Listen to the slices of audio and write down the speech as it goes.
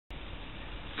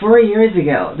4 years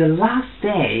ago, the last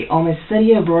day of my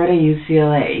study abroad at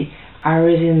UCLA, I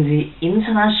was in the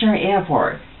international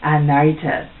airport at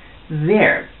Narita.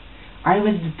 There, I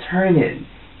was determined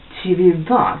to be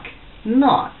back,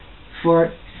 not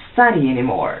for study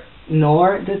anymore,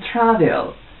 nor the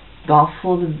travel, but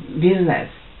for the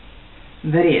business.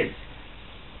 That is,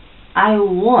 I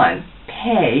won't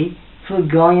pay for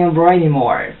going abroad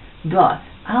anymore, but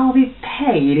I'll be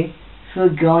paid for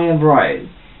going abroad.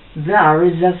 That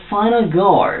was the final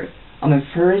goal of my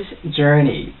first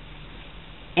journey.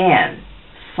 And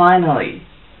finally,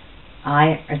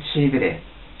 I achieved it.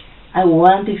 I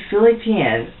went to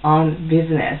Philippines on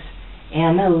business,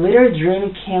 and my little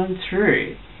dream came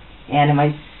true, and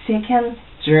my second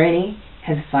journey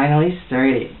has finally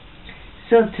started.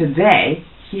 So today,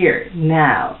 here,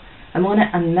 now, I'm going to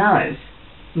announce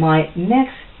my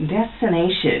next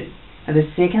destination of the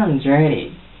second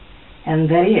journey, and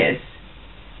that is,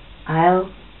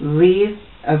 I'll live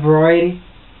abroad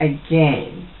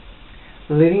again.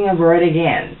 Living abroad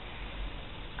again.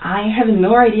 I have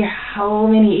no idea how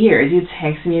many years it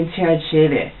takes me to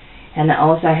achieve it, and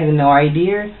also I have no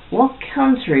idea what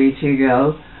country to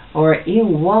go or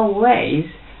in what ways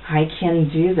I can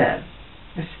do that.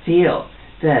 But still,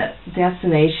 the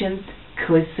destination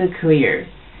was so clear,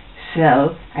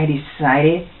 so I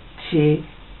decided to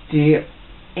do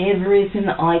everything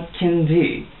I can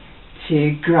do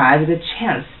to grab the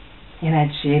chance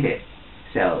and achieve it.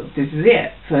 So this is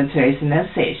it for today's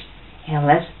message, and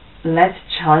let's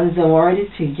challenge the world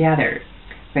together.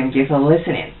 Thank you for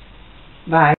listening.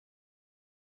 Bye.